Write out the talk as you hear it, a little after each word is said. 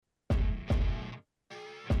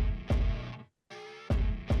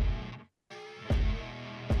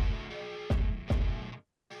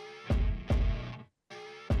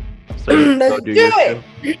So you can go Let's do do your show.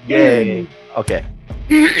 Yay. it. Okay.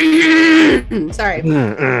 Sorry.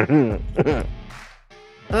 Mm,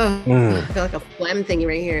 Oh, I mm. feel like a phlegm thingy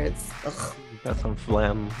right here. It's ugh. Got some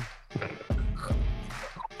phlegm.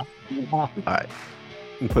 All right.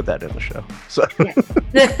 Put that in the show. So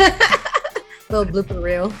Yeah. Little blooper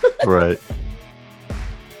reel. right.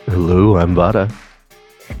 Hello, I'm Vada,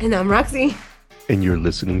 And I'm Roxy. and you're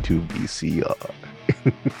listening to VCR.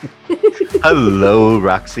 Hello,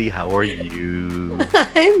 Roxy. How are you?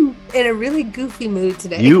 I'm in a really goofy mood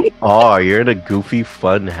today. You are. You're in a goofy,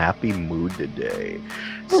 fun, happy mood today.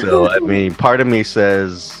 So, I mean, part of me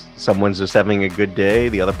says someone's just having a good day.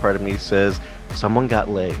 The other part of me says someone got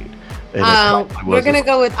laid. And it probably We're wasn't gonna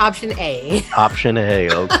go with option A. option A.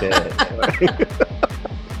 Okay.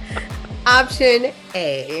 Option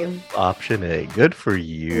A. Option A. Good for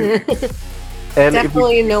you. And if you,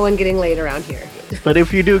 Definitely no one getting laid around here. but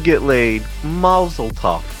if you do get laid, mazel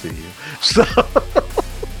tov to you. So,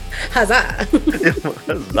 Huzzah.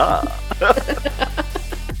 huzzah.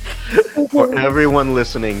 For everyone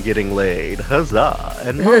listening getting laid, huzzah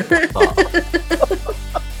and mazel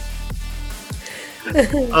tov.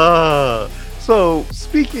 So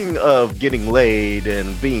speaking of getting laid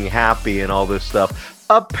and being happy and all this stuff,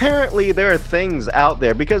 apparently there are things out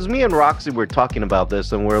there because me and Roxy were talking about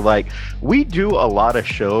this and we're like, we do a lot of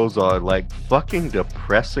shows on like fucking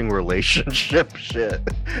depressing relationship shit.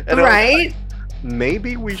 And Right?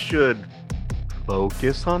 maybe we should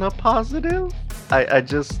focus on a positive.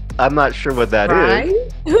 I'm not sure what that is. Right?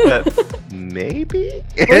 But maybe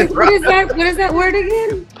What is that word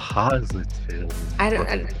again? positive. I'm not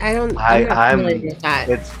I'm familiar with that.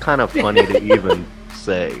 it's kind of funny to even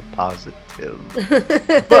say positive.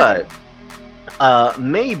 But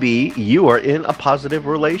maybe you are in a positive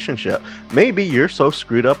relationship. Maybe you're so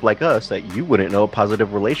screwed up like us that you wouldn't know a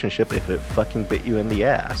positive relationship if it fucking bit you in the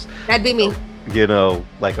ass. That'd be me. You know,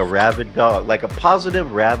 like a rabid dog, like a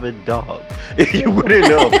positive rabid dog. You wouldn't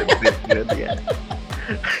know if it bit you in the ass.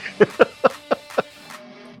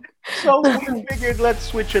 So we figured let's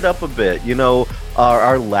switch it up a bit. You know,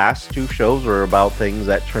 our last two shows were about things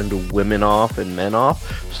that turned women off and men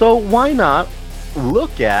off. So why not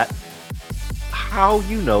look at how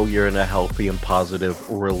you know you're in a healthy and positive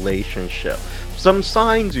relationship? Some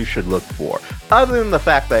signs you should look for, other than the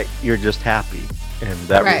fact that you're just happy, and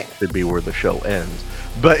that Right. should be where the show ends.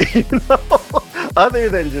 But you know, other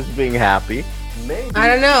than just being happy, maybe I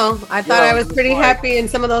don't know. I thought I was it's pretty like- happy in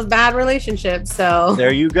some of those bad relationships. So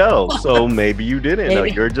there you go. So maybe you didn't know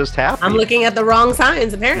Maybe. you're just happy. I'm looking at the wrong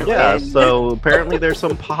signs, apparently. Yeah, so apparently there's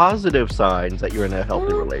some positive signs that you're in a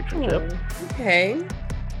healthy relationship. Okay.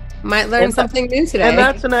 Might learn And that- something new today. And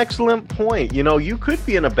that's an excellent point. You know, you could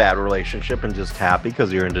be in a bad relationship and just happy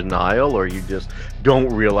because you're in denial, or you just don't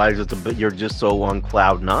realize you're just so on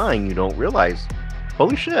cloud nine, you don't realize,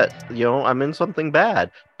 holy shit, you know, I'm in something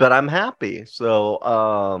bad, but I'm happy. So,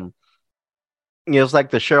 you know, it's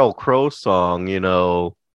like the Sheryl Crow song, you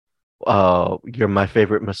know, you're my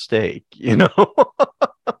favorite mistake, you know?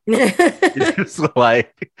 It's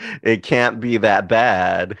like it can't be that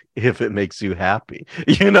bad if it makes you happy,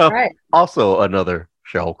 you know. Right. Also another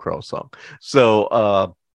Sheryl Crow song.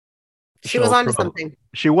 So She was Sheryl onto Crow- something.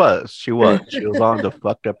 she was on to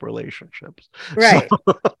fucked up relationships. Right.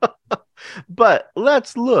 But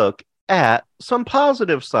let's look at some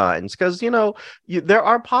positive signs because you know there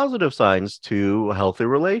are positive signs to healthy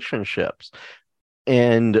relationships.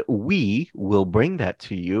 And we will bring that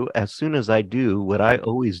to you as soon as I do what I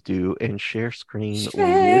always do and share screen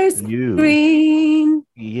Share with you. screen.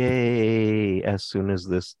 Yay. As soon as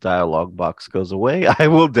this dialogue box goes away, I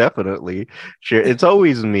will definitely share. It's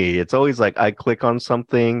always me. It's always like I click on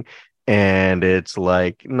something and it's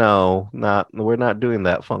like, no, we're not doing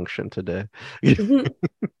that function today.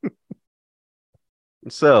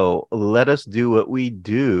 So let us do what we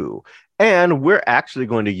do. And we're actually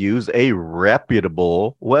going to use a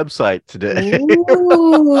reputable website today.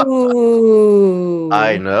 Ooh.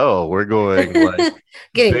 I know. We're going like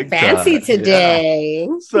Getting big fancy time. Yeah. today.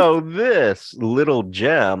 So this little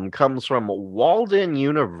gem comes from Walden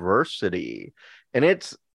University, and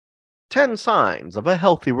it's 10 signs of a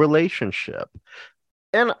healthy relationship.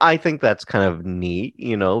 And I think that's kind of neat,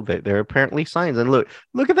 you know, that there are apparently signs. And look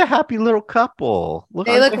at the happy little couple.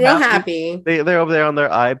 They look real happy. They're over there on their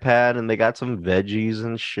iPad and they got some veggies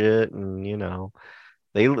and shit, and you know,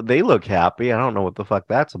 they look happy. I don't know what the fuck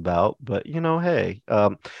that's about, but you know, hey.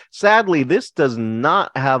 Sadly, this does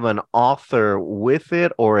not have an author with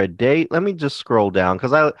it or a date. Let me just scroll down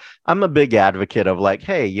because I'm a big advocate of like,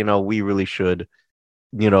 hey, you know, we really should,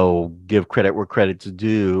 you know, give credit where credit's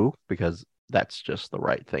due because that's just the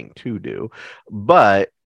right thing to do. But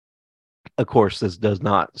Of course, this does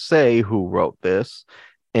not say who wrote this.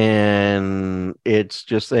 And it's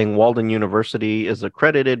just saying Walden University is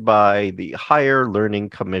accredited by the Higher Learning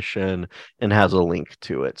Commission and has a link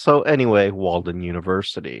to it. So anyway, Walden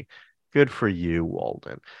University. Good for you,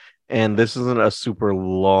 Walden. And this isn't a super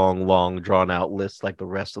long, drawn out list like the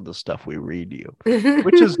rest of the stuff we read you,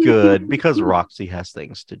 which is good because Roxy has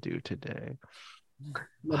things to do today.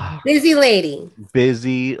 Busy lady.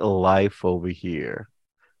 Busy life over here.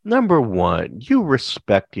 Number one, you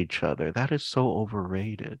respect each other. That is so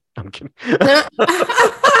overrated. I'm kidding.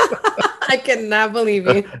 I cannot believe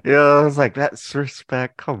you. Yeah, I was like, that's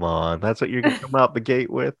respect. Come on. That's what you're going to come out the gate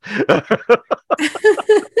with.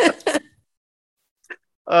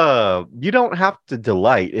 You don't have to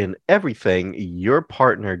delight in everything your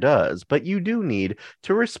partner does, but you do need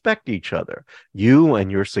to respect each other. You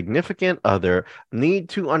and your significant other need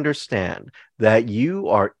to understand that you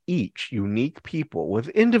are each unique people with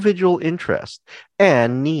individual interests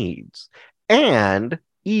and needs. And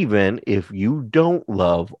even if you don't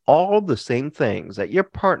love all the same things that your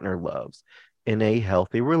partner loves, in a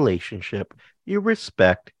healthy relationship, you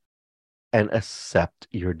respect and accept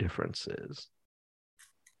your differences.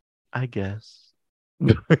 I guess.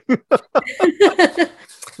 If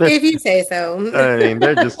you say so. I mean,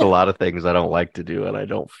 there's just a lot of things I don't like to do, and I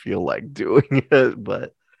don't feel like doing it.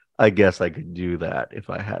 But I guess I could do that if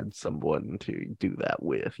I had someone to do that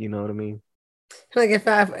with. You know what I mean? Like if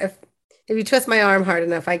you twist my arm hard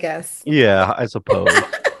enough, I guess. Yeah, I suppose.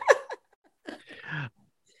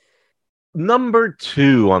 Number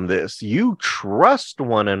 2 on this, you trust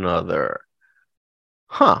one another.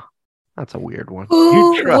 Huh. That's a weird one.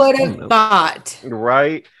 Who would have thought?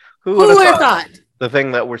 Right? Who would have thought? The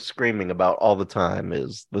thing that we're screaming about all the time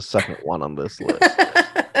is the second one on this list.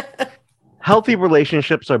 Healthy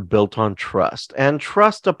relationships are built on trust, and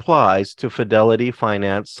trust applies to fidelity,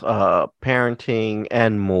 finance, parenting,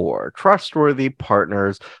 and more. Trustworthy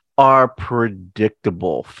partners are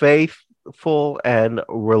predictable, faithful, and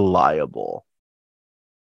reliable.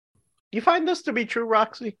 Do you find this to be true,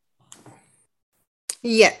 Roxy?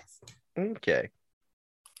 Yes. Okay.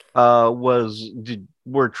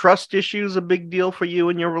 Were trust issues a big deal for you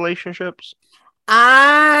in your relationships?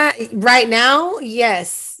 Right now,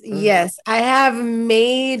 yes. Yes. I have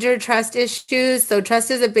major trust issues. So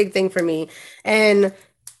trust is a big thing for me. And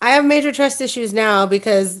I have major trust issues now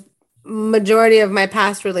because majority of my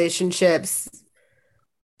past relationships,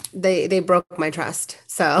 they broke my trust.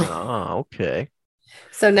 So okay.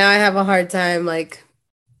 So now I have a hard time like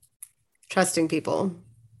trusting people.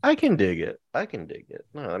 I can dig it.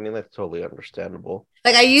 No, I mean, that's totally understandable.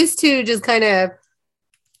 Like I used to just kind of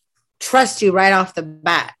trust you right off the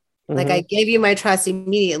bat. Mm-hmm. Like I gave you my trust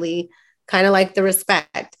immediately, kind of like the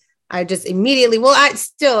respect. I just immediately, I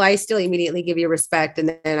still immediately give you respect.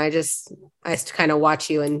 And then I kind of watch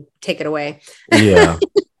you and take it away. Yeah.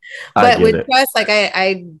 But with trust, like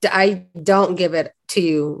I don't give it to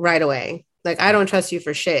you right away. Like I don't trust you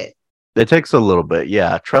for shit. It takes a little bit.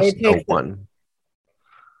 Yeah. Trust no one.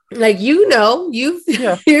 Like, you're still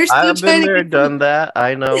I've been there, done that.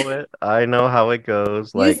 I know it. I know how it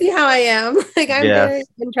goes. Like, you see how I am. Like, I'm very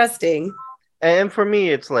trusting. And for me,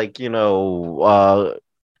 it's like,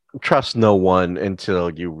 trust no one until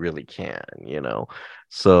you really can,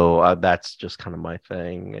 So that's just kind of my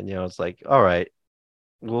thing. And, it's like, all right,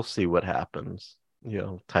 we'll see what happens,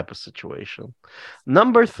 type of situation.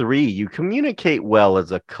 Number 3, you communicate well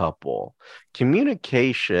as a couple.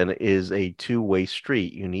 Communication is a two-way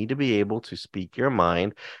street. You need to be able to speak your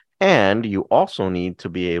mind, and you also need to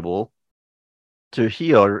be able to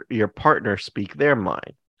hear your partner speak their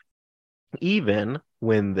mind, even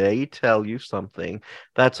when they tell you something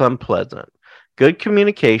that's unpleasant. Good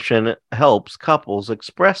communication helps couples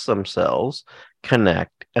express themselves,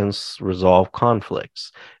 connect, and resolve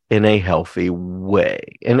conflicts in a healthy way,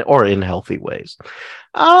 in healthy ways.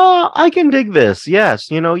 I can dig this.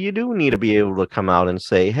 Yes, you do need to be able to come out and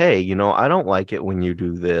say, hey, I don't like it when you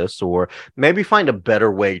do this, or maybe find a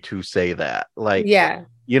better way to say that. Like,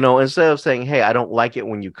 instead of saying, hey, I don't like it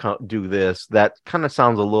when you do this, that kind of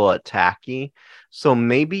sounds a little attacky. So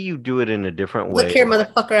maybe you do it in a different way. Look here,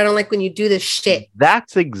 motherfucker, I don't like when you do this shit.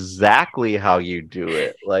 That's exactly how you do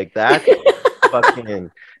it. Like, that's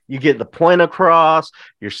fucking... You get the point across.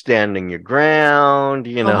 You're standing your ground.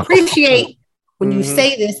 I appreciate when you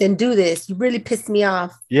say this and do this. You really piss me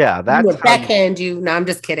off. Yeah, that's backhand you. No, I'm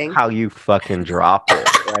just kidding. How you fucking drop it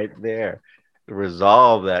right there.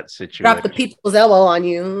 Resolve that situation. Drop the people's elbow on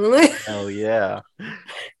you. Hell yeah.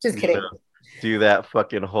 Just kidding. Do that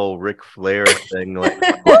fucking whole Ric Flair thing, like.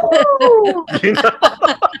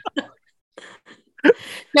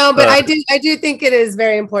 No, but I do think it is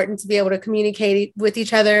very important to be able to communicate with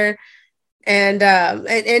each other and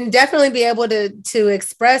definitely be able to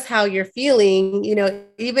express how you're feeling,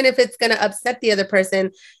 even if it's going to upset the other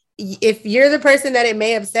person. If you're the person that it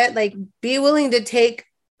may upset, like, be willing to take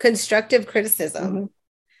constructive criticism. Mhm.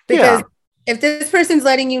 Because Yeah. if this person's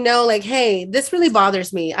letting you know, like, hey, this really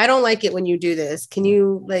bothers me, I don't like it when you do this, can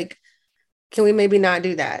we maybe not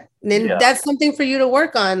do that? And then Yeah. that's something for you to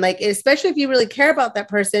work on. Like, especially if you really care about that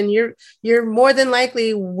person, you're more than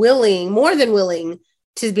likely more than willing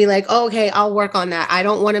to be like, oh, okay, I'll work on that. I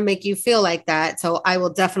don't want to make you feel like that. So I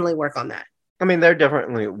will definitely work on that. I mean, there are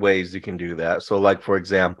definitely ways you can do that. So, like, for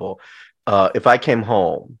example, if I came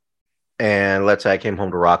home and let's say I came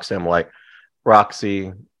home to Roxy, I'm like,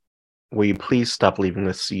 Roxy, will you please stop leaving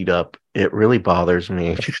the seat up? It really bothers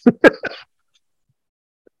me.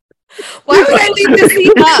 Why would I leave the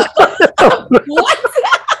seat up? What?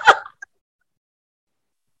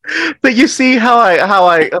 But you see how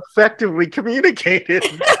I effectively communicated.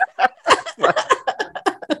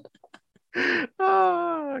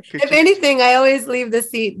 If anything, I always leave the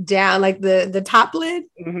seat down, like the top lid.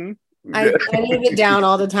 Mhm. I leave it down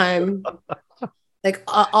all the time. Like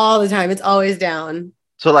all the time. It's always down.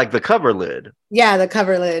 So like the cover lid. Yeah, the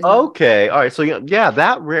cover lid. Okay. All right. So yeah,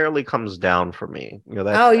 that rarely comes down for me.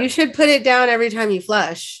 Oh, you should put it down every time you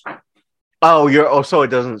flush. So it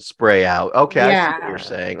doesn't spray out. Okay, I see what you're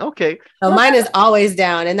saying. Okay. So mine is always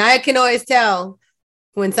down, and I can always tell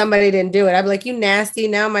when somebody didn't do it. I'd be like, you nasty.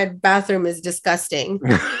 Now my bathroom is disgusting.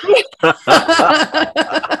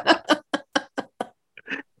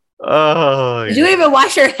 Oh, Did you even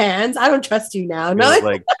wash your hands? I don't trust you now. No,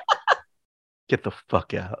 like, get the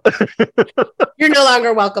fuck out. You're no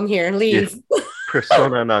longer welcome here. Leave.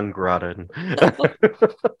 Persona non grata.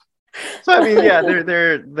 So I mean, yeah,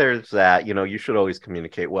 there's that. You should always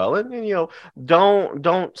communicate well, and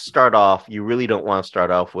don't start off. You really don't want to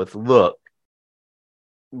start off with, look.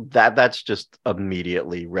 That's just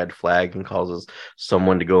immediately red flag and causes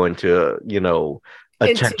someone to go into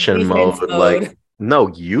attention mode. Like, no,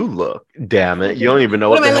 you look, damn it, you don't even know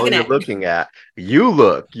what the hell you're looking at. You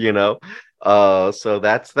look, so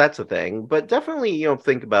that's a thing. But definitely,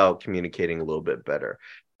 think about communicating a little bit better.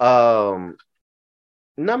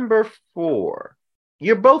 Number 4,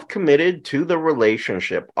 you're both committed to the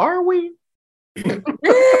relationship. Are we?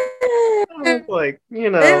 Like,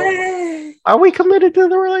 are we committed to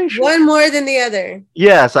the relationship? One more than the other.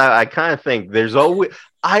 Yes, I kind of think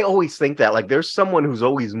I always think that, like, there's someone who's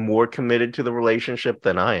always more committed to the relationship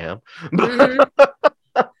than I am.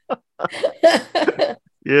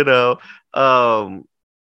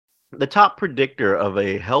 The top predictor of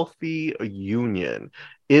a healthy union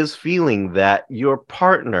is feeling that your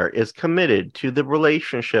partner is committed to the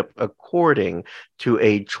relationship, according to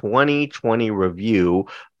a 2020 review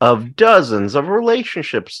of dozens of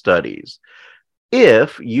relationship studies.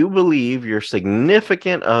 If you believe your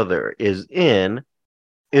significant other is in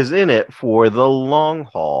it for the long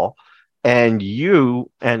haul,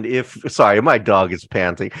 sorry, my dog is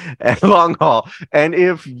panting, and long haul, and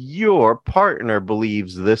if your partner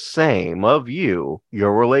believes the same of you,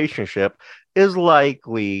 your relationship is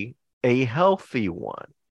likely a healthy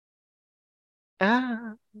one.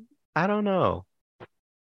 I don't know.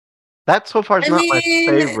 That so far is not my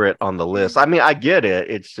favorite on the list. I mean, I get it.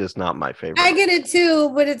 It's just not my favorite. I get it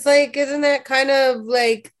too, but it's like, isn't that kind of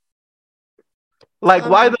like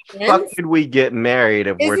why the fuck did we get married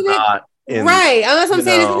if we're not in, right? That's what I'm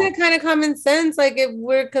saying. Isn't that kind of common sense? Like, if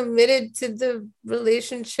we're committed to the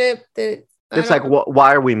relationship, that it's like,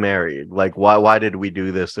 why are we married? Like, why did we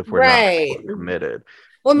do this if we're not committed?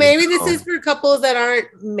 Well, maybe this is for couples that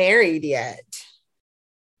aren't married yet.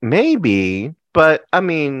 Maybe, but I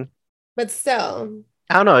mean, but still,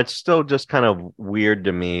 I don't know. It's still just kind of weird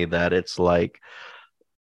to me that it's like,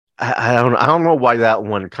 I don't know why that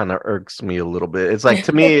one kind of irks me a little bit. It's like,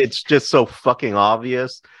 to me, it's just so fucking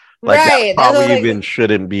obvious. Like, that probably even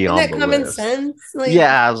shouldn't be on the list. Common sense?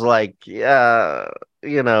 Yeah, I was like, yeah,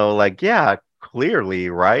 clearly,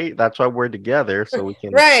 right? That's why we're together, so we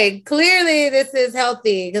can. Right, clearly, this is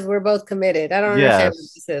healthy because we're both committed. I don't understand what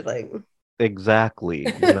this is like. Exactly,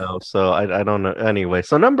 So I don't know. Anyway,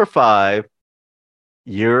 so number 5,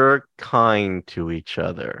 you're kind to each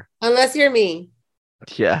other, unless you're me.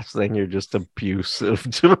 Yes, then you're just abusive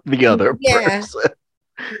to the other person.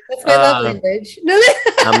 That's my love language.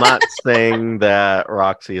 I'm not saying that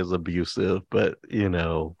Roxy is abusive, but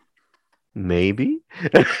maybe.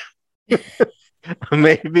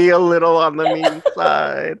 Maybe a little on the mean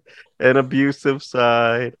side, an abusive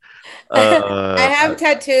side. I Uh, have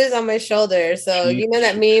tattoos on my shoulder. So she, you know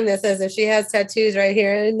that meme that says if she has tattoos right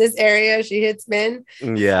here in this area, she hits men.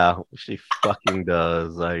 yeah, she fucking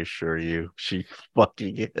does. I assure you, she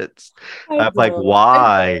fucking hits. I I'm like, don't. I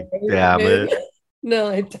why? Damn don't. it! No,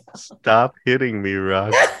 I don't. Stop hitting me,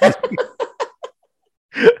 Roxy.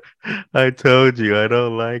 I told you I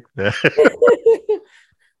don't like that.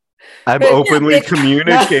 I'm openly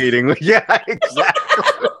communicating. Yeah,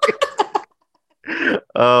 exactly.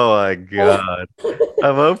 Oh my God.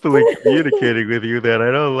 I'm openly communicating with you that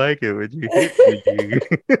I don't like it when you hit me.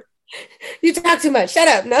 You talk too much. Shut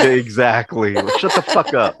up. No. Exactly. Shut the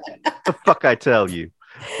fuck up. The fuck I tell you.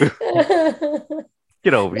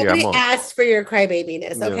 Get over here. I'm Nobody on. asked for your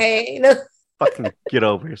crybabiness, You know, okay? No. fucking get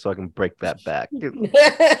over here so I can break that back.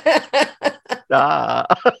 Ah.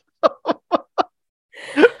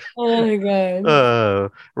 Oh my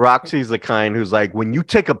god. Roxy's the kind who's like, when you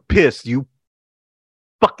take a piss, you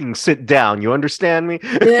fucking sit down. You understand me?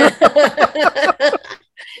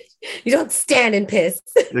 You don't stand and piss.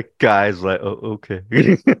 The guy's like, oh, okay.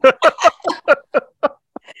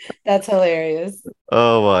 That's hilarious.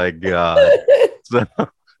 Oh my God. So,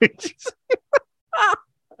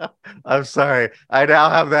 I'm sorry. I now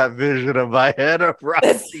have that vision in my head of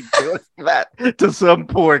Roxy doing that to some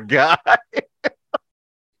poor guy.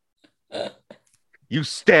 You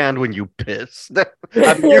stand when you piss.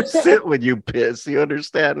 I mean, you sit when you piss. You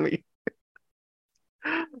understand me?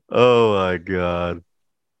 Oh my God.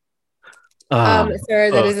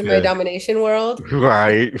 Sir, that is in my Okay. domination world.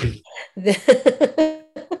 Right.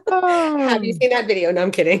 Have you seen that video? No,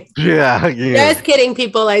 I'm kidding. Yeah. Just kidding,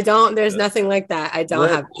 people. I don't. There's nothing like that. I don't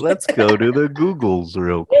have. Let's go to the Googles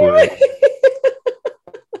real quick.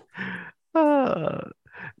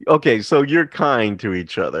 Okay, so you're kind to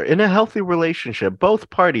each other. In a healthy relationship, both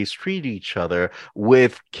parties treat each other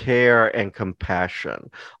with care and compassion.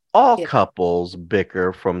 All Yeah. couples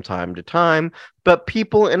bicker from time to time, but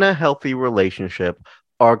people in a healthy relationship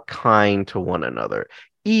are kind to one another,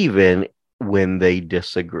 even when they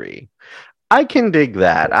disagree. I can dig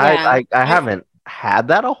that. Yeah. I haven't had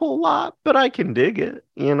that a whole lot, but I can dig it,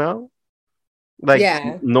 you know? Like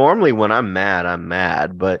Yeah. normally when I'm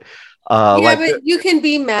mad, but Yeah, like but you can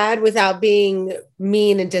be mad without being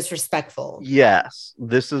mean and disrespectful. yes,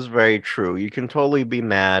 this is very true. You can totally be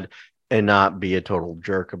mad and not be a total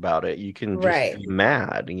jerk about it. You can just Right. be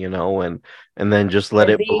mad, you know, and then just let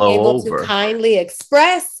And it being blow able to over. kindly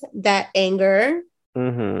express that anger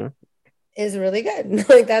Hmm. is really good.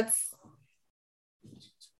 Like that's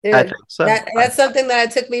I dude, think so. that's something that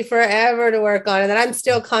it took me forever to work on and that I'm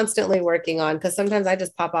still constantly working on because sometimes I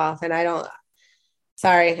just pop off and I don't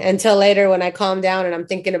sorry until later when I calm down and I'm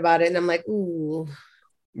thinking about it and I'm like, ooh,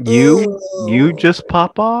 You ooh. just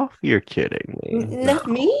pop off? You're kidding me. No, Not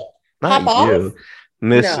me? Pop not off? you. No,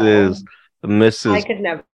 Mrs. I Mrs. could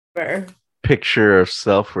never. Picture of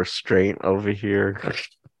self-restraint over here.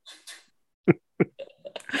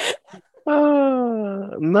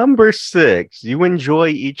 Number 6, you enjoy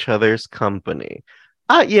each other's company.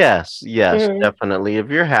 Yes, Mhm. definitely. If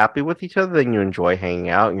you're happy with each other, then you enjoy hanging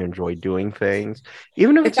out, you enjoy doing things,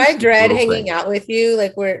 even if If it's I just these dread little hanging things. out with you,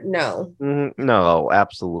 like we're no. No,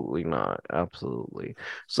 absolutely not. Absolutely.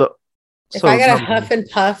 So, If I so gotta number, huff and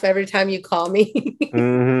puff every time you call me,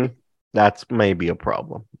 mhm, that's maybe a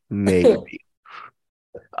problem. Maybe.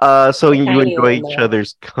 So you tiny enjoy one each though.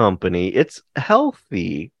 other's company. It's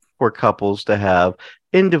healthy for couples to have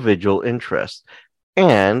individual interests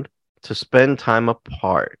and to spend time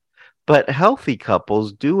apart. But healthy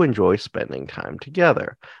couples do enjoy spending time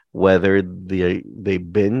together, whether they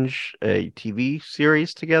binge a TV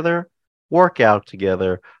series together, work out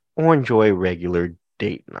together, or enjoy regular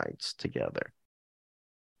date nights together.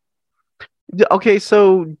 Okay,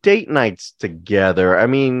 so date nights together, I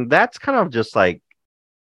mean, that's kind of just like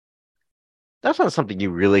that's not something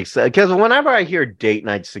you really say because whenever I hear date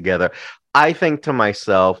nights together, I think to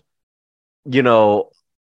myself, you know,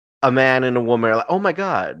 a man and a woman are like, oh my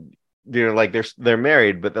god, like they're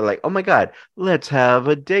married, but they're like, oh my god, let's have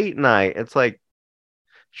a date night. It's like,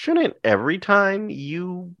 shouldn't every time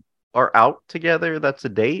you are out together, that's a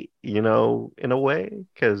date, you know, in a way,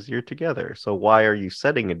 because you're together. So why are you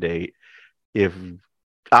setting a date if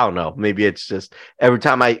I don't know, maybe it's just every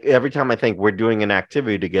time I think we're doing an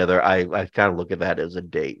activity together, I kind of look at that as a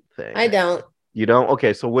date thing. I don't. You don't?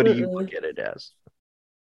 Okay, so what do you look Mm-mm. at it as?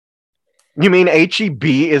 You mean HEB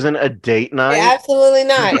isn't a date night? Absolutely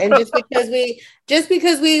not. And just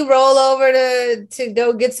because we roll over to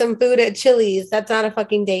go get some food at Chili's, that's not a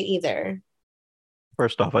fucking date either.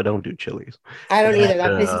 First off, I don't do Chili's. I don't either. And,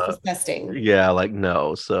 That place is disgusting. yeah, like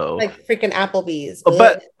no. So, Like freaking Applebee's.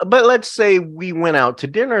 but let's say we went out to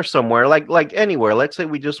dinner somewhere, like anywhere. Let's say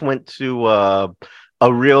we just went to a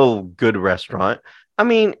real good restaurant. I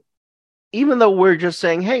mean, even though we're just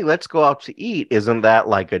saying, "Hey, let's go out to eat," isn't that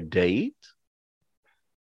like a date?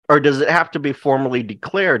 Or does it have to be formally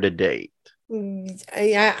declared a date?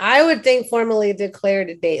 I would think formally declared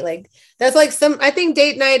a date. Like that's like I think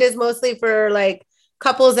date night is mostly for like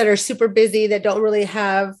couples that are super busy that don't really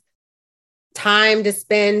have time to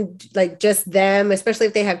spend like just them, especially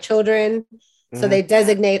if they have children. So they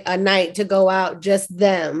designate a night to go out just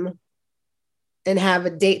them and have a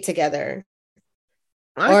date together.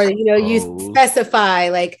 Or you specify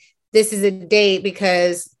like this is a date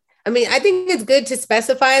because I mean, I think it's good to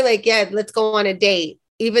specify like, yeah, let's go on a date,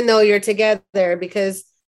 even though you're together, because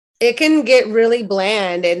it can get really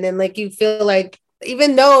bland. And then like you feel like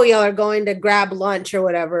even though y'all are going to grab lunch or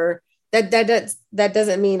whatever, that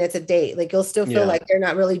doesn't mean it's a date. Like you'll still feel like they're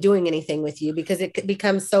not really doing anything with you because it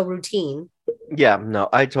becomes so routine. Yeah, no,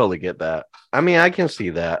 I totally get that. I mean, I can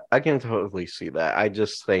see that. I can totally see that. I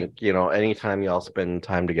just think, anytime y'all spend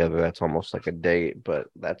time together, that's almost like a date, but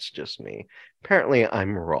that's just me. Apparently,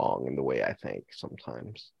 I'm wrong in the way I think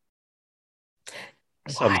sometimes.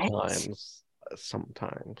 Sometimes.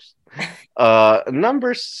 Sometimes.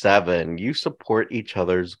 Number 7, you support each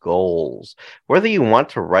other's goals. Whether you want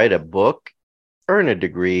to write a book, earn a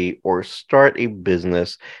degree, or start a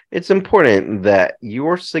business, it's important that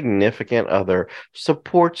your significant other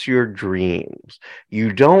supports your dreams.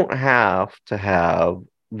 You don't have to have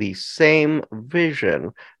the same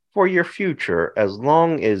vision for your future as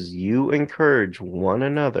long as you encourage one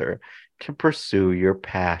another to pursue your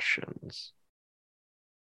passions.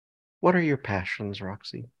 What are your passions,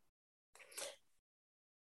 Roxy?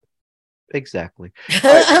 Exactly.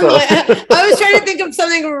 I was trying to think of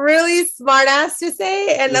something really smart ass to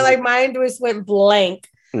say, and then like mine just went blank.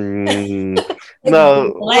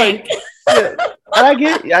 No, blank. Yeah,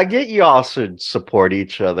 I get you all should support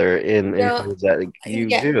each other in things that you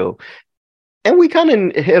do. And we kind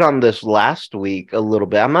of hit on this last week a little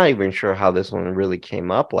bit. I'm not even sure how this one really came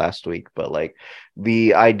up last week, but like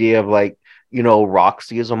the idea of like,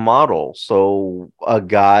 Roxy is a model. So a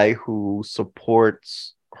guy who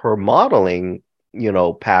supports her modeling,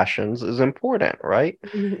 passions is important, right?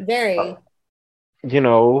 Very.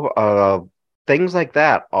 Things like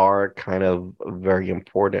that are kind of very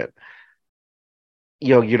important.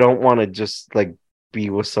 You don't want to just like be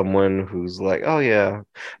with someone who's like, oh yeah.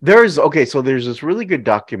 So there's this really good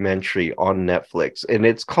documentary on Netflix, and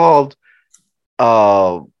it's called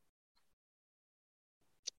oh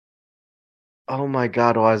my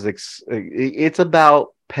God, it's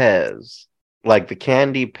about Pez, like the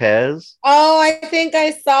candy Pez. Oh, I think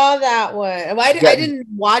I saw that one. I didn't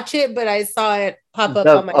watch it, but I saw it pop up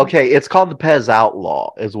on my. Okay, it's called the Pez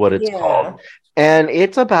Outlaw, is what it's called. And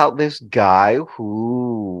it's about this guy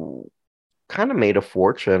who kind of made a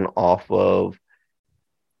fortune off of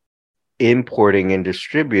importing and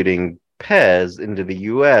distributing Pez into the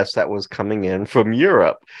US that was coming in from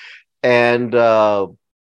Europe. And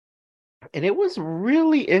it was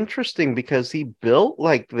really interesting because he built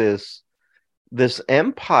like this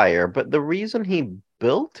empire, but the reason he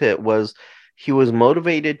built it was he was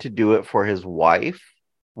motivated to do it for his wife,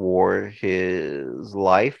 for his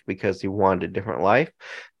life, because he wanted a different life.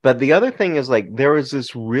 But the other thing is like there was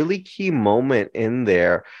this really key moment in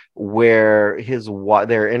there where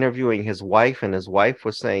they're interviewing his wife, and his wife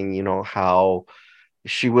was saying, how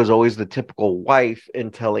she was always the typical wife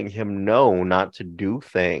in telling him no, not to do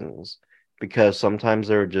things, because sometimes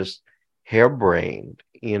they're just harebrained.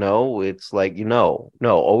 It's like, no,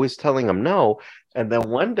 always telling him no. And then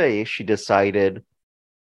one day she decided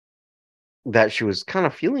that she was kind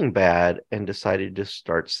of feeling bad and decided to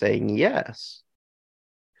start saying yes.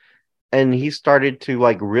 And he started to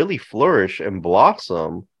like really flourish and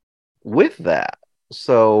blossom with that.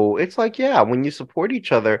 So it's like, yeah, when you support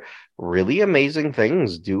each other, really amazing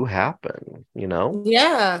things do happen,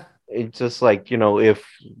 Yeah. It's just like, if,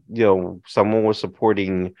 someone was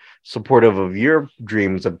supportive of your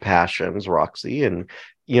dreams and passions, Roxy, and,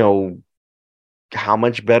 how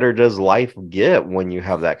much better does life get when you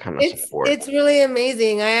have that kind of support? It's really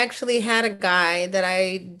amazing. I actually had a guy that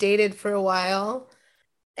I dated for a while,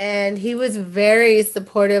 and he was very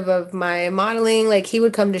supportive of my modeling. Like he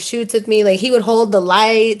would come to shoots with me, like he would hold the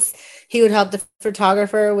lights, he would help the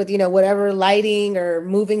photographer with, whatever lighting or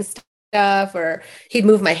moving stuff, or he'd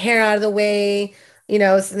move my hair out of the way.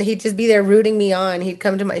 So he'd just be there rooting me on. He'd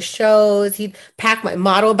come to my shows. He'd pack my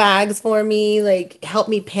model bags for me, like help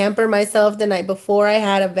me pamper myself the night before I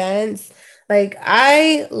had events. Like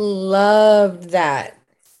I loved that.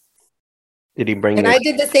 Did he bring And you? I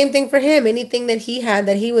did the same thing for him. Anything that he had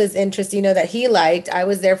that he was interested, that he liked, I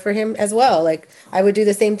was there for him as well. Like I would do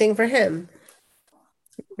the same thing for him.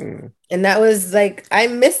 Hmm. And that was like, I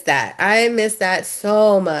miss that. I miss that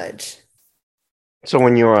so much. So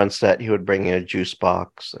when you were on set, he would bring you a juice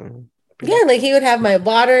box and be Yeah, like, like he would have my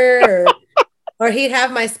water or he'd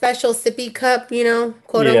have my special sippy cup,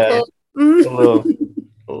 quote yeah, unquote. a little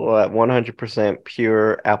what 100%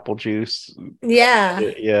 pure apple juice. Yeah.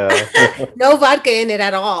 Yeah, No vodka in it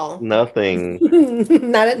at all. nothing.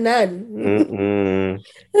 Not at none.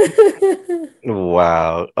 Mm-mm.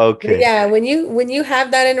 Wow. But Okay. yeah, when you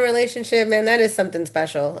have that in a relationship, man, that is something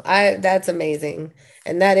special. That's amazing.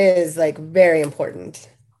 And that is like very important.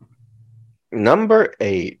 Number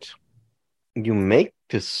 8, you make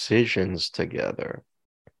decisions together.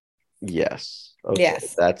 Yes. Okay.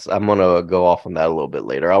 Yes. I'm gonna go off on that a little bit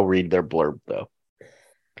later. I'll read their blurb though.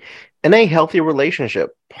 In a healthy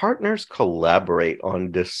relationship, partners collaborate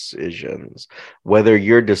on decisions. Whether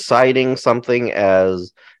you're deciding something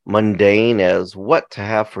as mundane as what to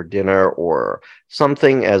have for dinner or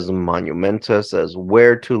something as monumentous as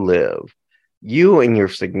where to live, you and your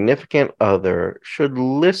significant other should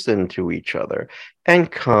listen to each other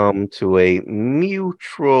and come to a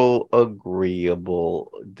mutual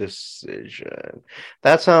agreeable decision.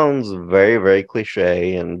 That sounds very, very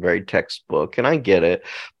cliche and very textbook, and I get it.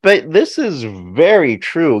 But this is very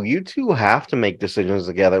true. You two have to make decisions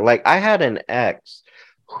together. Like I had an ex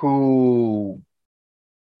who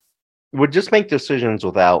would just make decisions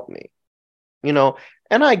without me, you know,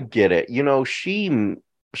 and I get it.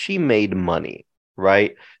 She made money,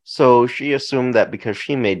 right? So she assumed that because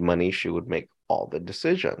she made money, she would make all the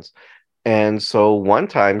decisions. And so one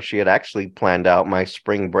time she had actually planned out my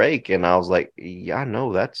spring break, and I was like, yeah, no,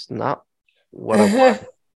 what I want.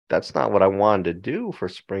 That's not what I wanted to do for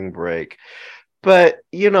spring break. But,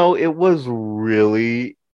 it was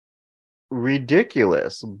really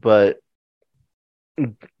ridiculous. But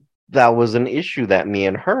that was an issue that me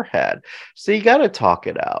and her had. So you got to talk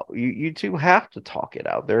it out. You two have to talk it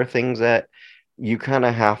out. There are things that you kind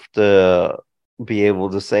of have to be able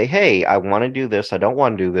to say, hey, I want to do this. I don't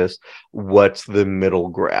want to do this. What's the middle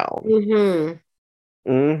ground?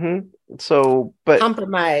 Hmm. So, but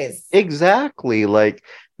Compromise. exactly, like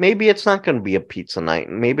maybe it's not going to be a pizza night.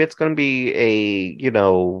 Maybe it's going to be a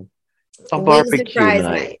Wings and barbecue fries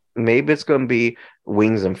night. night. Maybe it's going to be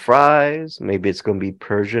wings and fries. Maybe it's going to be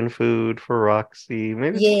Persian food for Roxy.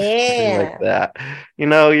 Maybe it's something like Yeah. that.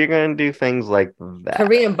 You're going to do things like that.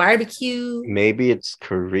 Korean barbecue. Maybe it's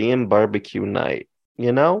Korean barbecue night,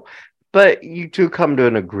 you know? But you two come to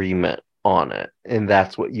an agreement on it, and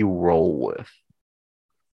that's what you roll with.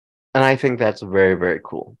 And I think that's very, very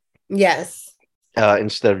cool. Yes.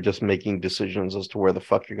 Instead of just making decisions as to where the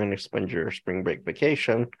fuck you're going to spend your spring break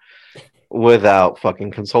vacation without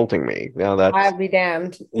fucking consulting me. Now that's, I'll be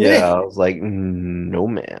damned. yeah, I was like, no,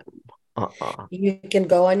 man. Uh-uh. You can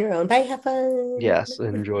go on your own. Bye, have fun. Yes,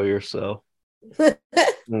 enjoy yourself.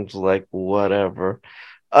 It's like, whatever.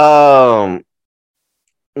 Um,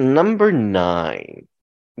 Number 9,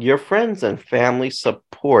 your friends and family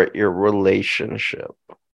support your relationship.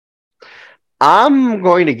 I'm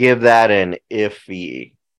going to give that an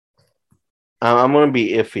iffy. I'm going to be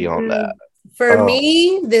iffy on that. For Oh,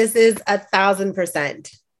 me, this is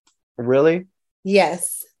 1,000%. really?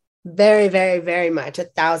 Yes. Very, very, very much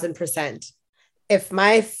 1,000%. If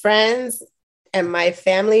my friends and my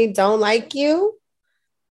family don't like you,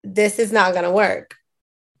 this is not going to work.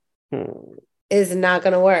 Hmm. Is not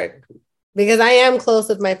going to work because I am close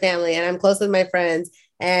with my family and I'm close with my friends,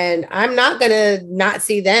 and I'm not going to not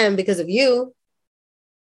see them because of you.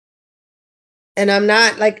 And I'm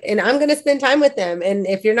not like, and I'm going to spend time with them. And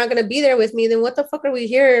if you're not going to be there with me, then what the fuck are we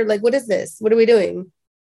here? Like, what is this? What are we doing?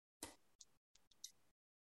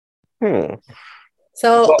 Hmm.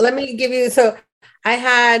 So Well, let me give you, so I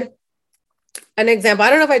had an example. I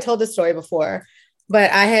don't know if I told this story before, but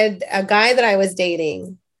I had a guy that I was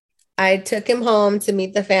dating. I took him home to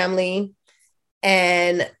meet the family,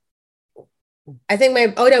 and I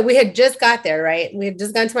think oh no, we had just got there, right? We had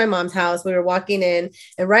just gone to my mom's house. We were walking in,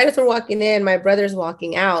 and right as we're walking in, my brother's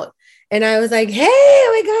walking out. And I was like, hey,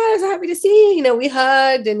 oh my God, I'm so happy to see you. We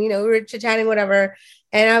hugged and, we were chit-chatting, whatever.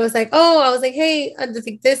 And I was like, hey,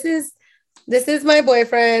 this is my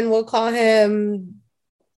boyfriend. We'll call him,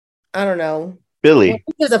 I don't know. Well, Billy,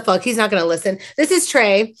 who gives a fuck? He's not gonna listen. This is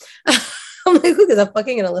Trey. I'm like, who gives a fuck?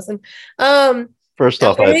 Ain't gonna listen. first I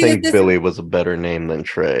was off, like, I hey, think Billy was a better name than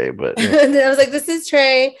Trey, but yeah. and then I was like, this is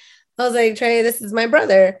Trey. I was like, Trey, this is my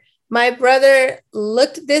brother. My brother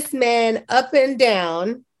looked this man up and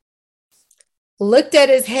down, looked at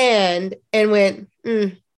his hand and went,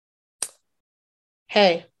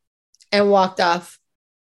 hey, and walked off.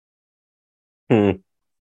 Hmm.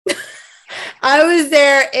 I was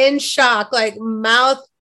there in shock, like mouth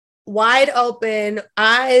wide open,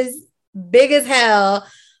 eyes big as hell.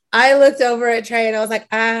 I looked over at Trey and I was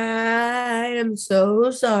like, I am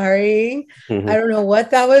so sorry. I don't know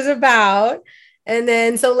what that was about. And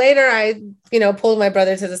then so later I, pulled my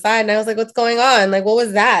brother to the side and I was like, what's going on? Like, what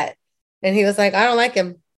was that? And he was like, I don't like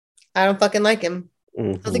him. I don't fucking like him.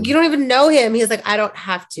 I was like, you don't even know him. He was like, I don't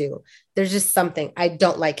have to. There's just something. I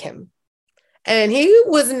don't like him. And he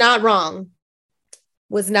was not wrong.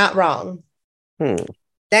 Was not wrong.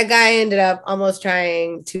 That guy ended up almost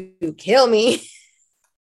trying to kill me.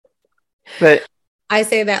 But I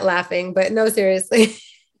say that laughing, but no, seriously.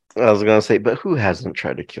 I was gonna say, but who hasn't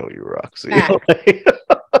tried to kill you, Roxy?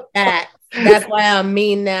 That's why I'm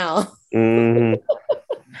mean now. I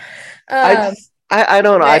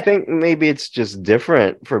don't know. I think maybe it's just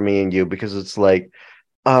different for me and you because it's like,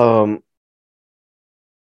 and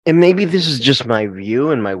maybe this is just my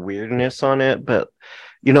view and my weirdness on it, but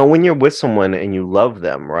when you're with someone and you love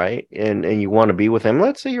them, right? And you want to be with them,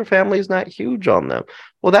 let's say your family's not huge on them.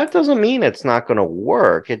 Well, that doesn't mean it's not going to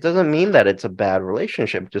work. It doesn't mean that it's a bad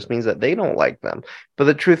relationship. It just means that they don't like them. But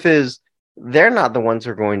the truth is, they're not the ones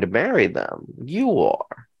who are going to marry them. You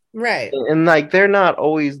are. Right. And like, they're not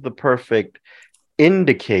always the perfect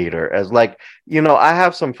indicator as like, I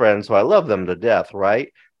have some friends who I love them to death,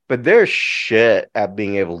 right? But they're shit at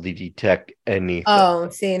being able to detect anything. Oh,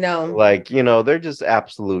 see, no. Like, they're just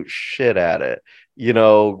absolute shit at it.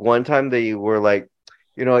 One time they were like,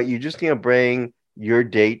 you just need to bring your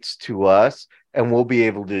dates to us and we'll be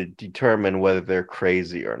able to determine whether they're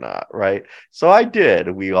crazy or not, right? So I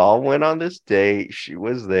did. We all went on this date. She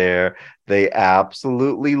was there. They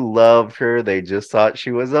absolutely loved her. They just thought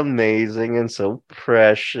she was amazing and so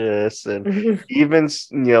precious. And even,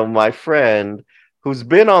 my friend who's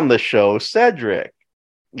been on the show, Cedric,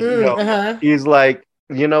 he's like,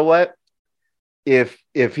 you know what? If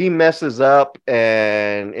he messes up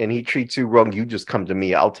and he treats you wrong, you just come to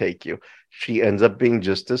me. I'll take you. She ends up being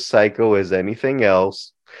just as psycho as anything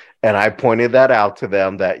else. And I pointed that out to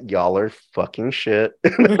them that y'all are fucking shit.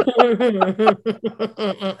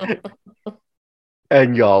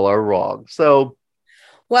 And y'all are wrong. So,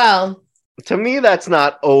 well, to me, that's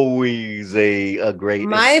not always a great.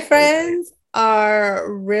 My friends are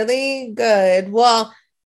really good. Well,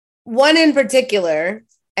 one in particular,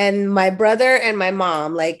 and my brother and my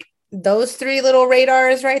mom, like those three little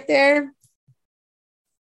radars right there,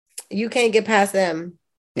 you can't get past them.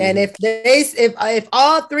 And if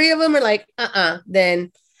all three of them are like,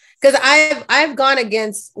 then because I've gone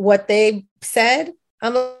against what they said.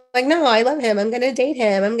 I'm like, no, I love him. I'm gonna date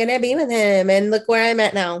him. I'm gonna be with him. And look where I'm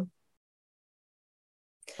at now.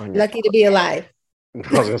 Lucky to be alive. I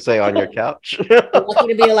was gonna say on your couch. Lucky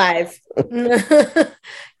to be alive.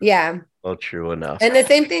 Yeah. Well, true enough. And the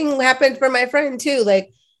same thing happened for my friend too.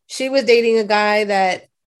 Like she was dating a guy that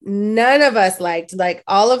none of us liked. Like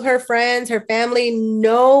all of her friends, her family,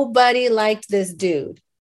 nobody liked this dude.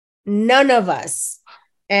 None of us.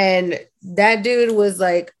 And that dude was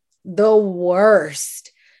like the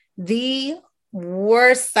worst. The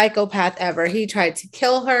worst psychopath ever. He tried to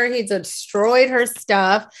kill her. He destroyed her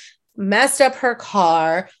stuff, messed up her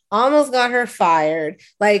car, almost got her fired,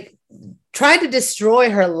 like tried to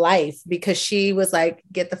destroy her life because she was like,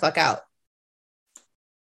 get the fuck out.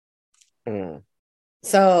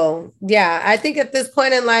 So, yeah, I think at this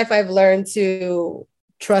point in life, I've learned to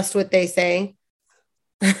trust what they say.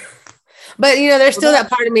 But, there's still that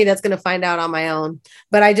part of me that's going to find out on my own.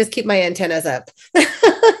 But I just keep my antennas up.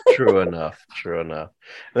 True enough.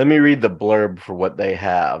 Let me read the blurb for what they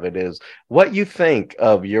have. It is, what you think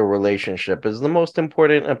of your relationship is the most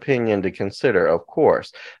important opinion to consider, of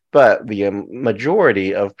course. But the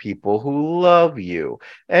majority of people who love you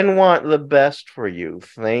and want the best for you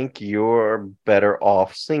think you're better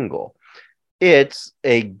off single. It's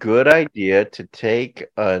a good idea to take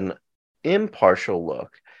an impartial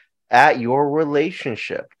look at your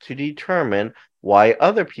relationship to determine why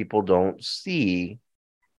other people don't see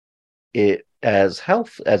it as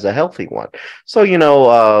a healthy one. So,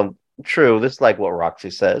 true, this is like what Roxy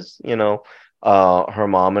says, her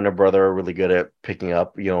mom and her brother are really good at picking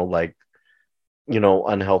up, unhealthy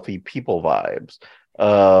people vibes.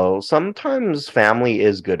 Sometimes family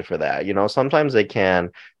is good for that. Sometimes they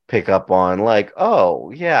can pick up on like,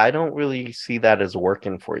 oh yeah, I don't really see that as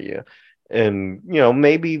working for you. And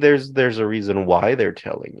maybe there's a reason why they're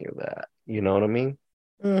telling you that. You know what I mean?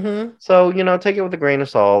 Mm-hmm. So take it with a grain of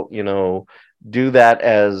salt. Do that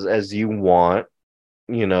as you want.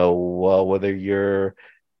 whether you're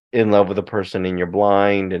in love with a person and you're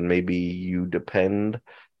blind and maybe you depend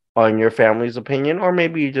on your family's opinion, or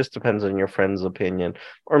maybe it just depends on your friend's opinion,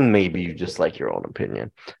 or maybe you just like your own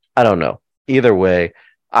opinion. I don't know. Either way,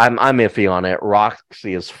 I'm iffy on it.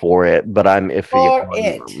 Roxy is for it, but I'm iffy For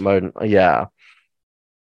it. on yeah.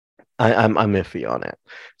 I'm iffy on it.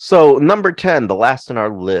 So number 10, the last in our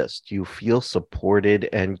list, you feel supported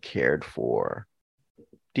and cared for.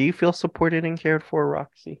 Do you feel supported and cared for,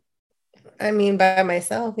 Roxy? I mean, by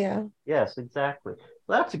myself, yeah. Yes, exactly.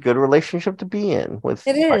 That's a good relationship to be in with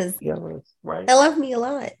It is. right? I love me a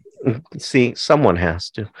lot. See, someone has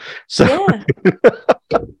to. So Yeah.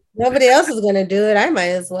 Nobody else is gonna do it. I might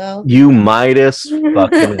as well. you might as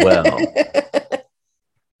fucking well.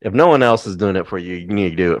 If no one else is doing it for you, you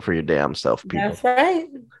need to do it for your damn self, people. That's right.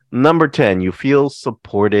 Number 10, you feel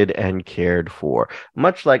supported and cared for.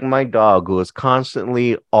 Much like my dog, who is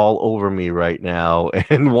constantly all over me right now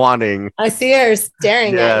and wanting. I see her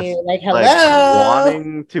staring at you like, hello.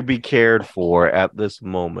 Wanting to be cared for at this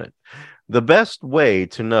moment. The best way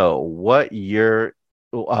to know what you're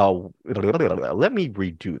let me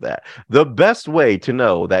redo that. The best way to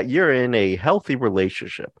know that you're in a healthy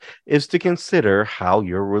relationship is to consider how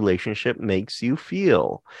your relationship makes you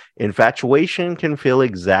feel. Infatuation can feel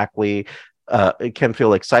it can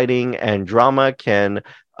feel exciting, and drama can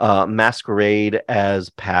masquerade as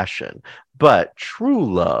passion. But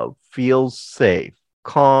true love feels safe,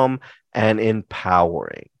 calm, and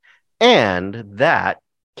empowering. And that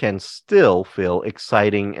can still feel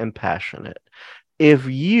exciting and passionate. If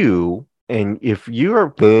your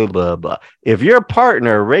blah, blah, blah, if your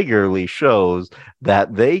partner regularly shows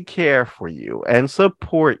that they care for you and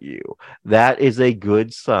support you, that is a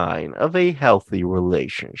good sign of a healthy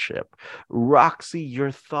relationship. Roxy,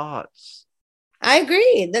 your thoughts? I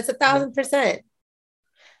agree. That's 1,000%.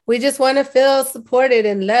 We just want to feel supported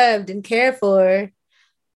and loved and cared for.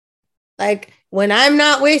 Like when I'm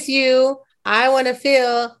not with you, I want to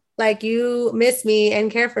feel like you miss me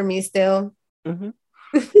and care for me still. Mm-hmm.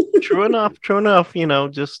 True enough.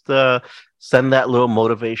 Just send that little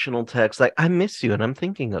motivational text like, I miss you and I'm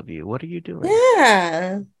thinking of you. What are you doing?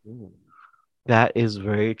 Yeah. That is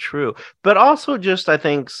very true. But also just, I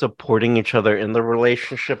think, supporting each other in the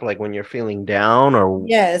relationship, like when you're feeling down, or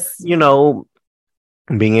yes, being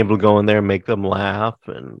able to go in there and make them laugh,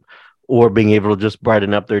 or being able to just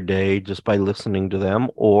brighten up their day just by listening to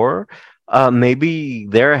them, or maybe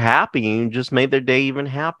they're happy and you just made their day even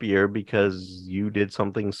happier because you did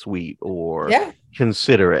something sweet or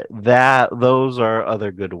considerate. Those are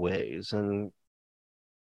other good ways. And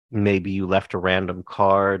maybe you left a random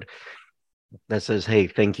card that says, hey,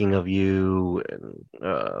 thinking of you, and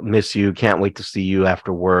miss you, can't wait to see you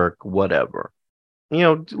after work, whatever.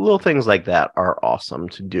 Little things like that are awesome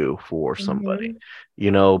to do for somebody.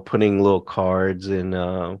 Putting little cards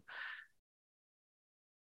so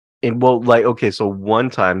one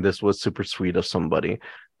time, this was super sweet of somebody.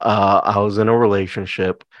 I was in a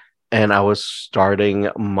relationship and I was starting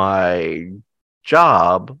my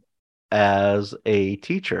job as a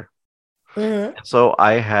teacher. So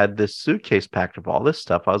I had this suitcase packed of all this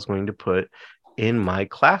stuff I was going to put in my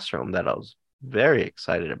classroom that I was very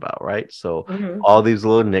excited about, right? So all these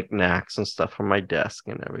little knickknacks and stuff from my desk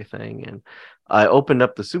and everything. And I opened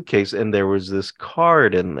up the suitcase and there was this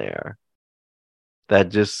card in there that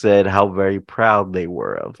just said how very proud they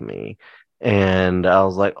were of me. And I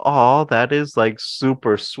was like, oh, that is like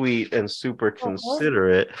super sweet and super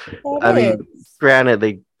considerate. I mean, granted,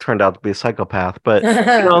 they turned out to be a psychopath, but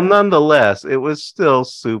nonetheless, it was still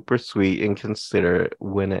super sweet and considerate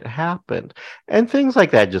when it happened. And things like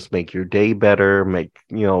that just make your day better, make,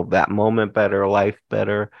 that moment better, life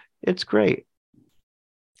better. It's great.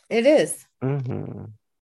 It is. Mm-hmm.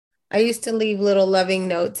 I used to leave little loving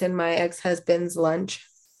notes in my ex-husband's lunch.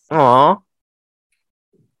 Aw.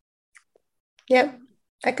 Yep.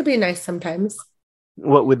 I could be nice sometimes.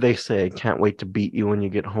 What would they say? Can't wait to beat you when you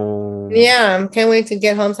get home. Yeah, can't wait to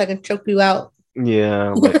get home so I can choke you out.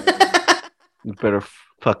 Yeah, like, you better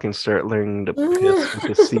fucking start learning to piss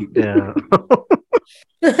with the seat down.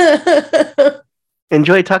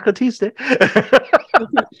 Enjoy Taco Tuesday.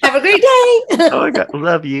 Have a great day. Oh my God,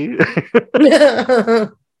 love you.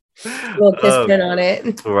 Little piss print on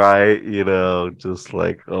it. Right, just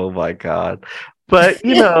like, oh my God. But,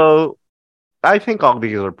 I think all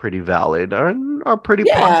these are pretty valid and are pretty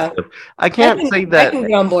positive. I can't say that. I can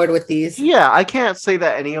get on board with these. Yeah, I can't say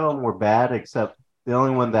that any of them were bad, except the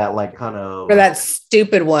only one that for that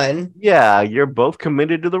stupid one. Yeah, you're both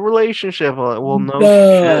committed to the relationship. Well, no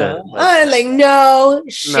shit. No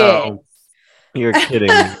shit. No, you're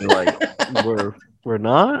kidding. Like, we're We're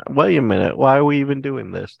not? Wait a minute. Why are we even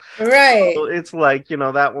doing this? Right. So it's like,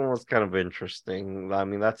 that one was kind of interesting. I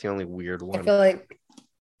mean, that's the only weird I one. feel like,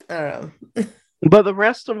 I don't know. But the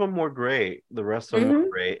rest of them were great.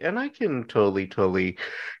 And I can totally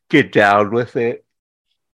get down with it.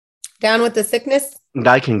 Down with the sickness?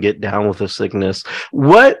 I can get down with the sickness.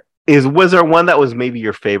 Was there one that was maybe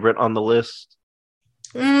your favorite on the list?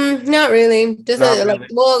 Not really. Just Not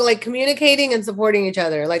really. like communicating and supporting each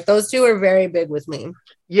other. Like those two are very big with me.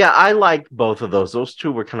 Yeah, I liked both of those. Those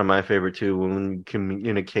two were kind of my favorite too. When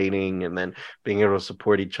communicating and then being able to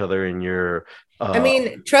support each other in your. I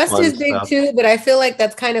mean, trust is big stuff. too, but I feel like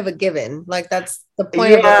that's kind of a given. Like that's the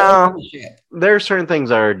point of Yeah, a relationship. there are certain things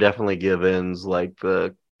that are definitely givens, like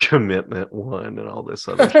the commitment one and all this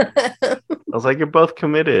other shit. I was like, you're both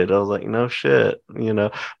committed. I was like, no shit,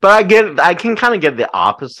 But I can kind of get the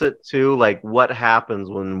opposite too. Like, what happens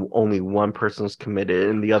when only one person's committed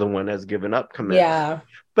and the other one has given up commitment? Yeah.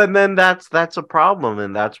 But then that's a problem,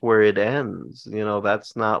 and that's where it ends.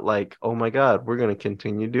 That's not like, oh my God, we're gonna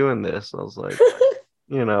continue doing this. I was like,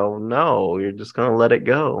 no, you're just gonna let it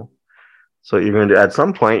go. So you're gonna do at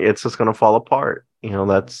some point, it's just gonna fall apart.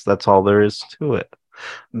 That's all there is to it.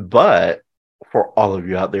 But for all of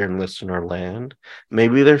you out there in listener land,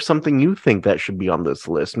 maybe there's something you think that should be on this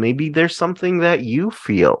list. Maybe there's something that you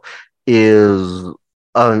feel is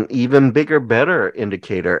an even bigger, better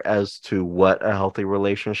indicator as to what a healthy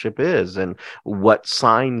relationship is and what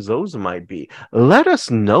signs those might be. Let us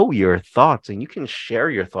know your thoughts, and you can share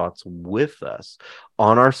your thoughts with us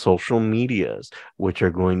on our social medias, which are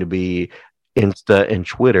going to be Insta and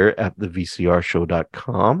Twitter at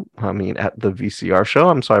thevcrshow.com. I mean, at the VCR show.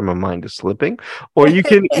 I'm sorry, my mind is slipping. Or you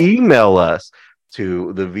can email us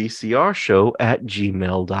to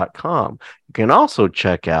thevcrshow@gmail.com. You can also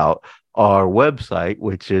check out our website,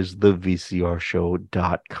 which is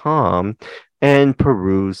thevcrshow.com, and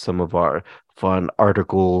peruse some of our fun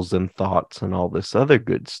articles and thoughts and all this other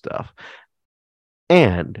good stuff.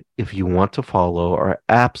 And if you want to follow our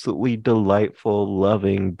absolutely delightful,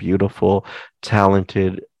 loving, beautiful,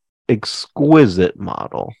 talented, exquisite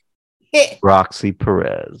model, Roxy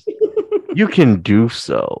Perez, you can do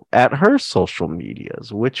so at her social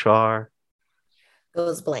medias, which are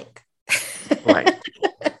goes blank. Right.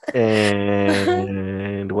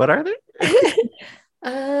 And what are they?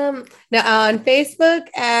 Now on Facebook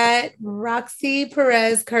at Roxy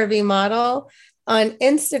Perez Curvy Model, on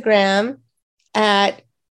Instagram at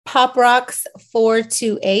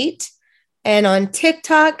PopRocks428, and on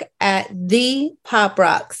TikTok at the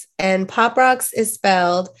PopRocks. And PopRocks is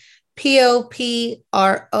spelled POPROXX.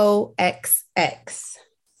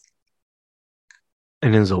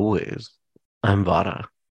 And as always, I'm Vada.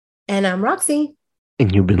 And I'm Roxy.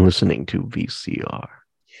 And you've been listening to VCR.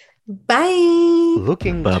 Bye.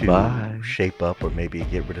 Looking to shape up or maybe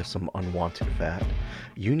get rid of some unwanted fat?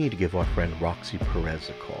 You need to give our friend Roxy Perez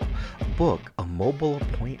a call. Book a mobile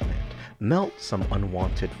appointment. Melt some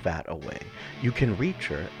unwanted fat away. You can reach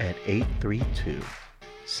her at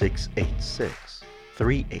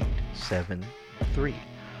 832-686-3873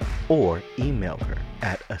 or email her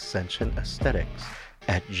at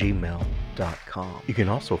ascensionaesthetics@gmail.com. You can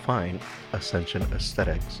also find Ascension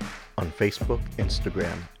Aesthetics on Facebook,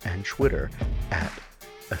 Instagram, and Twitter at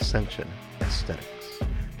Ascension Aesthetics.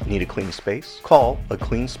 Need a clean space? Call A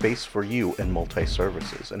Clean Space for You in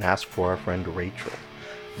Multi-Services and ask for our friend Rachel.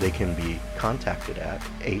 They can be contacted at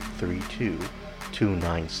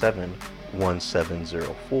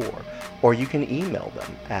 832-297-1704, or you can email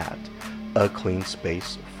them at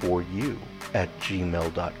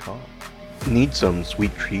acleanspaceforyou@gmail.com. Need some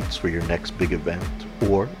sweet treats for your next big event,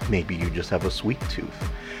 or maybe you just have a sweet tooth?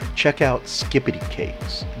 Check out Skippity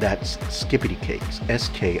Cakes. That's Skippity Cakes,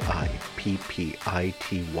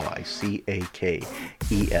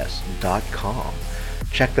 SKIPPITYCAKES.com.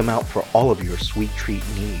 Check them out for all of your sweet treat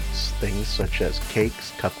needs, things such as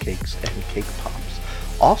cakes, cupcakes, and cake pops.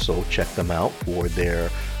 Also, check them out for their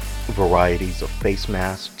varieties of face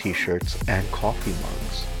masks, t-shirts, and coffee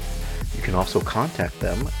mugs. You can also contact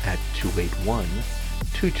them at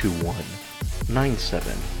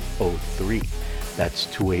 281-221-9703. That's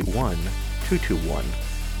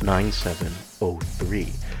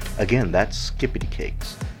 281-221-9703. Again, that's Skippity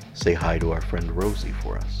Cakes. Say hi to our friend Rosie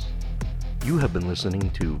for us. You have been listening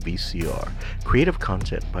to VCR, creative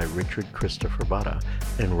content by Richard Christopher Vada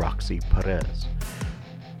and Roxy Perez.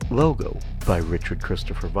 Logo by Richard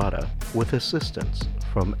Christopher Vada with assistance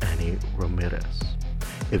from Annie Ramirez.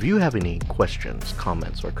 If you have any questions,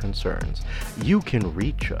 comments, or concerns, you can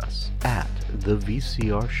reach us at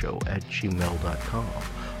thevcrshow@gmail.com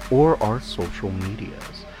or our social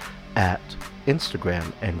medias at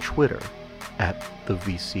Instagram and Twitter at the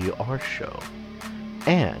VCR Show.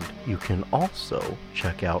 And you can also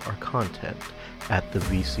check out our content at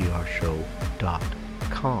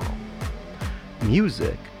thevcrshow.com.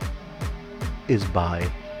 Music is by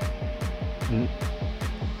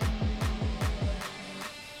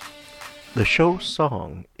the show's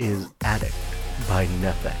song is Addict by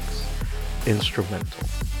Nefex Instrumental,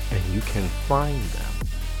 and you can find them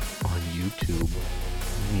on YouTube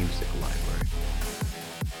Music Library.